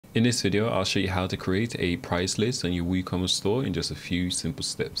In this video, I'll show you how to create a price list on your WooCommerce store in just a few simple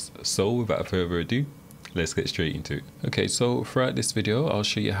steps. So without further ado, let's get straight into it. Okay, so throughout this video, I'll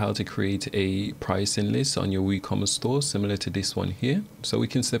show you how to create a pricing list on your WooCommerce store similar to this one here. So we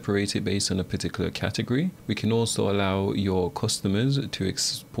can separate it based on a particular category. We can also allow your customers to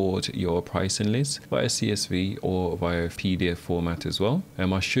export your pricing list via CSV or via PDF format as well.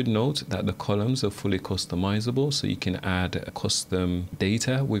 I should note that the columns are fully customizable, so you can add custom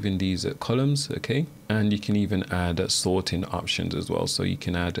data within these columns, okay? And you can even add sorting options as well. So you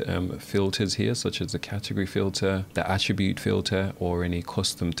can add filters here, such as the category filter, the attribute filter, or any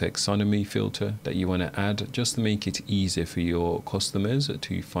custom taxonomy filter that you want to add, just to make it easier for your customers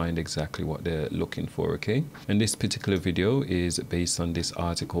to find exactly what they're looking for, okay? And this particular video is based on this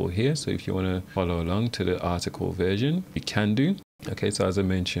article here. So if you want to follow along to the article version, you can do. Okay, so as I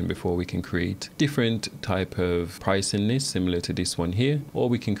mentioned before, we can create different type of pricing lists similar to this one here, or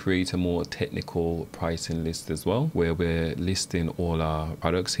we can create a more technical pricing list as well, where we're listing all our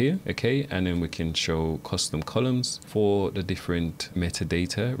products here, okay? And then we can show custom columns for the different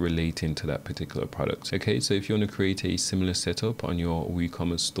metadata relating to that particular product. Okay, so if you want to create a similar setup on your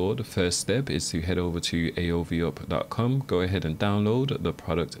WooCommerce store, the first step is to head over to AovUp.com, go ahead and download the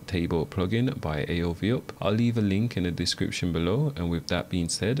product table plugin by AovUp. I'll leave a link in the description below. And with that being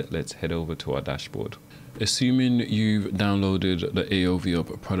said, let's head over to our dashboard. Assuming you've downloaded the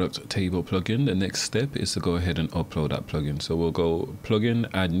AovUp product table plugin, the next step is to go ahead and upload that plugin. So we'll go plugin,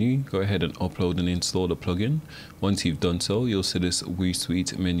 add new, go ahead and upload and install the plugin. Once you've done so, you'll see this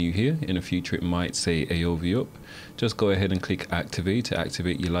WooSuite menu here. In the future, it might say AovUp. Just go ahead and click activate to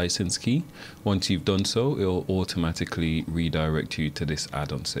activate your license key. Once you've done so, it'll automatically redirect you to this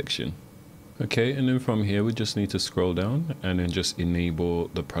add-on section. Okay, and then from here, we just need to scroll down and then just enable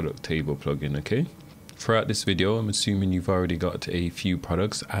the product table plugin, okay? Throughout this video, I'm assuming you've already got a few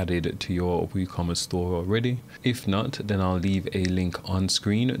products added to your WooCommerce store already. If not, then I'll leave a link on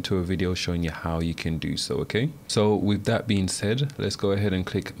screen to a video showing you how you can do so, okay? So with that being said, let's go ahead and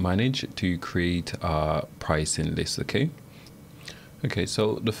click manage to create our pricing list, okay? Okay,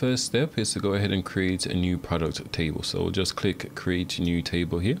 so the first step is to go ahead and create a new product table. So we'll just click create new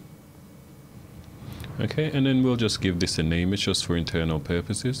table here. Okay, and then we'll just give this a name. It's just for internal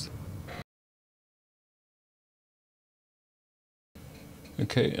purposes.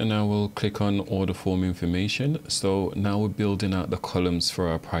 Okay, and now we'll click on order form information. So now we're building out the columns for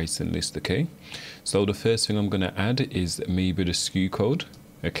our pricing list, okay? So the first thing I'm going to add is maybe the SKU code,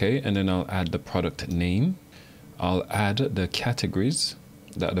 okay? And then I'll add the product name. I'll add the categories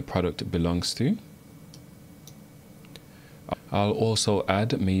that the product belongs to. I'll also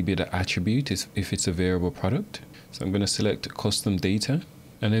add maybe the attribute if it's a variable product. So I'm going to select custom data.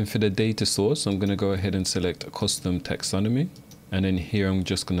 And then for the data source, I'm going to go ahead and select custom taxonomy. And then here, I'm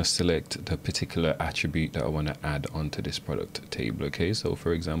just going to select the particular attribute that I want to add onto this product table. Okay, so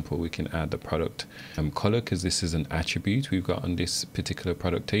for example, we can add the product color, because this is an attribute we've got on this particular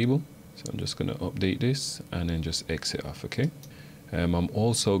product table. So I'm just going to update this and then just exit off. Okay, I'm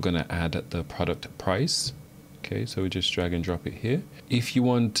also going to add the product price. Okay, so we just drag and drop it here. If you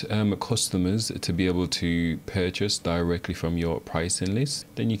want customers to be able to purchase directly from your pricing list,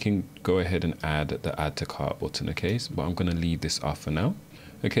 then you can go ahead and add the add to cart button, okay? But I'm going to leave this off for now.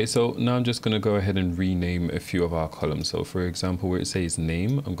 Okay, so now I'm just going to go ahead and rename a few of our columns. So for example, where it says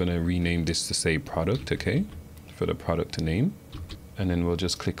name, I'm going to rename this to say product, okay? For the product name. And then we'll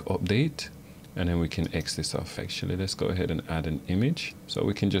just click update. And then we can X this off. Actually, let's go ahead and add an image. So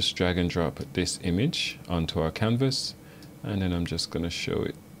we can just drag and drop this image onto our canvas. And then I'm just going to show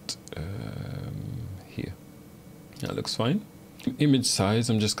it here. That looks fine. Image size,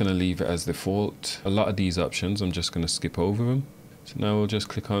 I'm just going to leave it as default. A lot of these options, I'm just going to skip over them. So now we'll just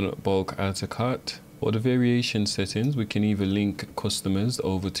click on bulk add to cart. For the variation settings, we can either link customers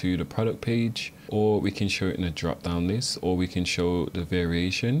over to the product page, or we can show it in a drop down list, or we can show the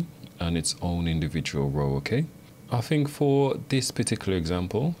variation and its own individual row, okay? I think for this particular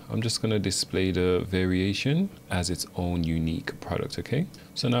example, I'm just going to display the variation as its own unique product, okay?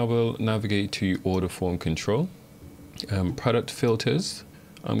 So now we'll navigate to order form control. Product filters,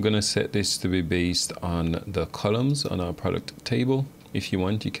 I'm going to set this to be based on the columns on our product table. If you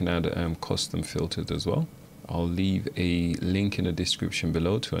want, you can add custom filters as well. I'll leave a link in the description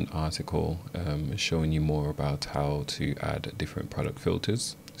below to an article showing you more about how to add different product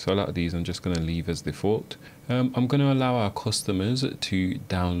filters. So a lot of these I'm just going to leave as default. I'm going to allow our customers to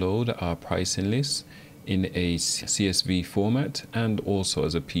download our pricing list in a CSV format and also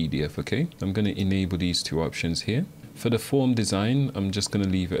as a PDF, okay? I'm going to enable these two options here. For the form design, I'm just going to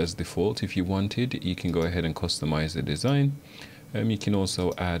leave it as default. If you wanted, you can go ahead and customize the design. You can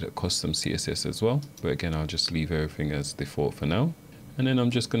also add custom CSS as well, but again, I'll just leave everything as default for now. And then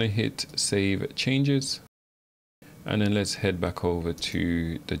I'm just going to hit save changes. And then let's head back over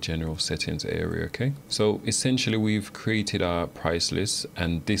to the general settings area. Okay, so essentially we've created our price list,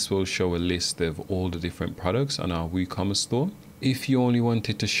 and this will show a list of all the different products on our WooCommerce store. If you only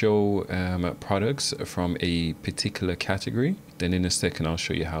wanted to show products from a particular category, then in a second I'll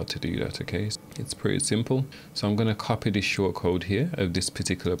show you how to do that. Okay, it's pretty simple. So I'm going to copy this short code here of this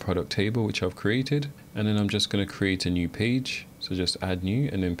particular product table which I've created, and then I'm just going to create a new page. So just add new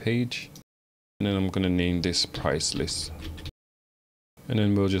and then page, and then I'm going to name this price list, and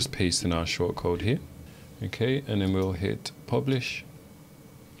then we'll just paste in our short code here. Okay, and then we'll hit publish.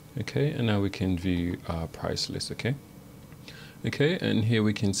 Okay, and now we can view our price list. Okay, and here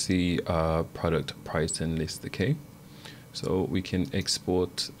we can see our product pricing list. Okay, so we can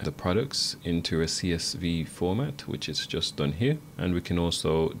export the products into a CSV format, which is just done here, and we can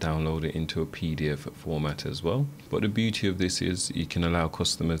also download it into a PDF format as well. But the beauty of this is you can allow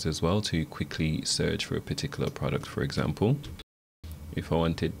customers as well to quickly search for a particular product. For example, if I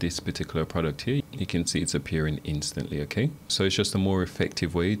wanted this particular product here, you can see it's appearing instantly. Okay, so it's just a more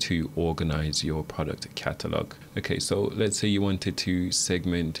effective way to organize your product catalog. Okay, so let's say you wanted to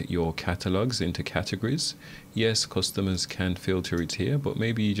segment your catalogs into categories. Yes, customers can filter it here, but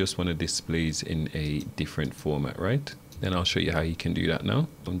maybe you just want to display it in a different format, right? Then I'll show you how you can do that now.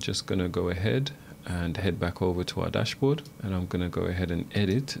 I'm just going to go ahead and head back over to our dashboard, and I'm going to go ahead and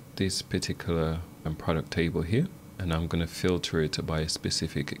edit this particular product table here. And I'm going to filter it by a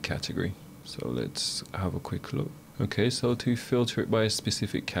specific category. So let's have a quick look. Okay, so to filter it by a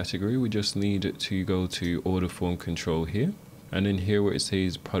specific category, we just need to go to order form control here. And then here where it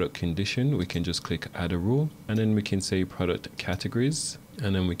says product condition, we can just click add a rule. And then we can say product categories.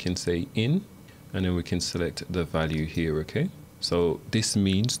 And then we can say in. And then we can select the value here, okay? So this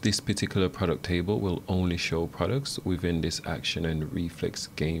means this particular product table will only show products within this action and reflex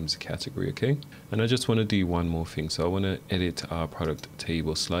games category, okay? And I just want to do one more thing. So I want to edit our product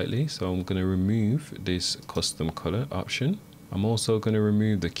table slightly. So I'm going to remove this custom color option. I'm also going to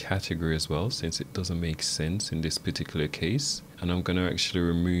remove the category as well, since it doesn't make sense in this particular case. And I'm going to actually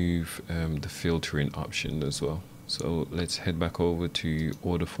remove the filtering option as well. So let's head back over to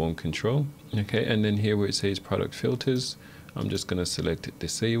order form control. Okay, and then here where it says product filters, I'm just going to select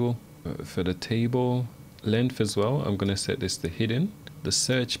disable. For the table length as well, I'm going to set this to hidden. The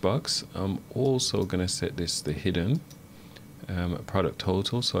search box, I'm also going to set this to hidden. Product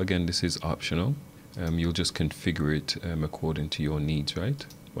total, so again, this is optional. You'll just configure it according to your needs, right?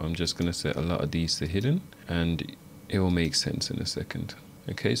 But I'm just going to set a lot of these to hidden, and it will make sense in a second.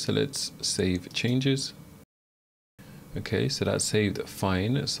 Okay, so let's save changes. Okay, so that's saved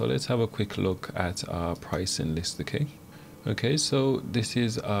fine. So let's have a quick look at our pricing list. Okay, so this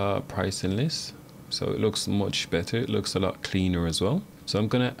is our pricing list. So it looks much better. It looks a lot cleaner as well. So I'm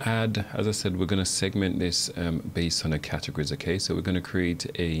going to add, as I said, we're going to segment this based on the categories. Okay, so we're going to create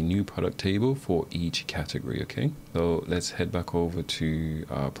a new product table for each category. Okay, so let's head back over to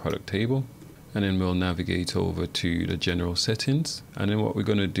our product table, and then we'll navigate over to the general settings. And then what we're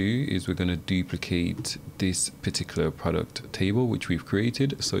going to do is we're going to duplicate this particular product table which we've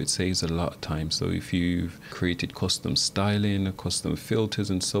created, so it saves a lot of time. So if you've created custom styling, custom filters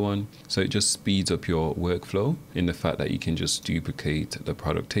and so on, so it just speeds up your workflow in the fact that you can just duplicate the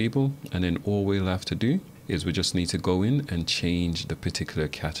product table, and then all we'll have to do is we just need to go in and change the particular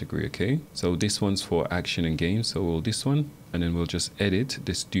category. Okay, so this one's for action and games, so we'll this one, and then we'll just edit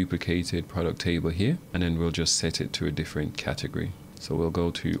this duplicated product table here, and then we'll just set it to a different category. So we'll go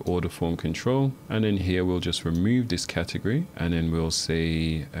to order form control, and then here we'll just remove this category, and then we'll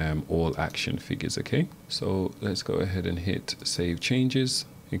say all action figures. Okay, so let's go ahead and hit save changes.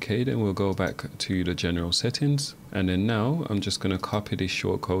 Okay, then we'll go back to the general settings, and then now I'm just going to copy this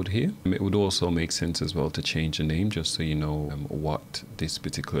short code here. It would also make sense as well to change the name, just so you know what this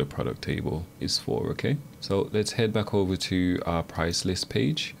particular product table is for. Okay, so let's head back over to our price list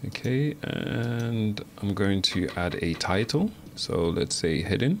page. Okay, and I'm going to add a title. So let's say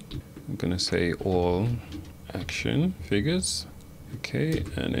heading. I'm going to say all action figures. Okay,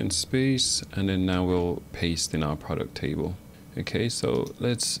 and then space, and then now we'll paste in our product table. Okay, so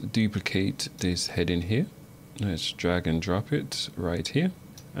let's duplicate this heading here. Let's drag and drop it right here.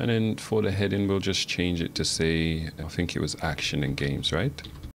 And then for the heading, we'll just change it to say, I think it was action and games, right?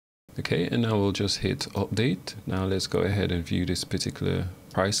 Okay, and now we'll just hit update. Now let's go ahead and view this particular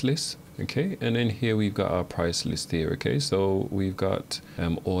price list. Okay, and then here we've got our price list here. Okay, so we've got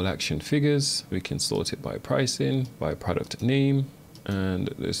all action figures. We can sort it by pricing, by product name, and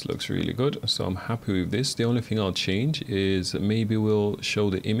this looks really good, so I'm happy with this. The only thing I'll change is maybe we'll show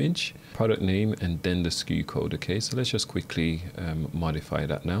the image, product name, and then the SKU code. Okay, so let's just quickly modify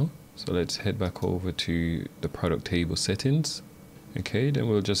that now. So let's head back over to the product table settings. Okay, then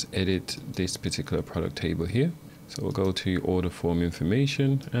we'll just edit this particular product table here. So we'll go to order form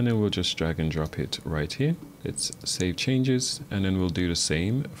information, and then we'll just drag and drop it right here. Let's save changes, and then we'll do the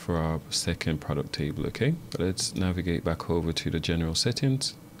same for our second product table. Okay, but let's navigate back over to the general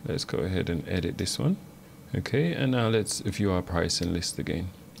settings. Let's go ahead and edit this one. Okay, and now let's view our pricing list again.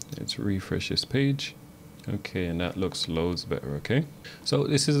 Let's refresh this page. Okay, and that looks loads better. Okay, so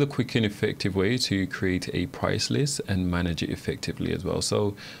this is a quick and effective way to create a price list and manage it effectively as well.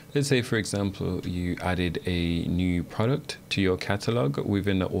 So let's say, for example, you added a new product to your catalog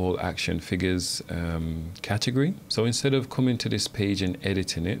within the all action figures category. So instead of coming to this page and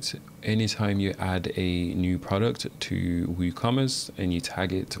editing it, anytime you add a new product to WooCommerce and you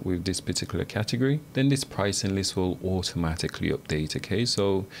tag it with this particular category, then this pricing list will automatically update. Okay,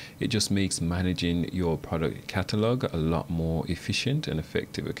 so it just makes managing your product catalog a lot more efficient and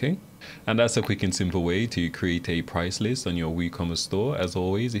effective. Okay, and that's a quick and simple way to create a price list on your WooCommerce store. As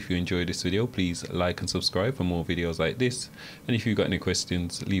always, if you enjoyed this video, please like and subscribe for more videos like this. And if you've got any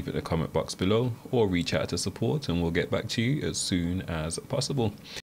questions, leave it in the comment box below or reach out to support and we'll get back to you as soon as possible.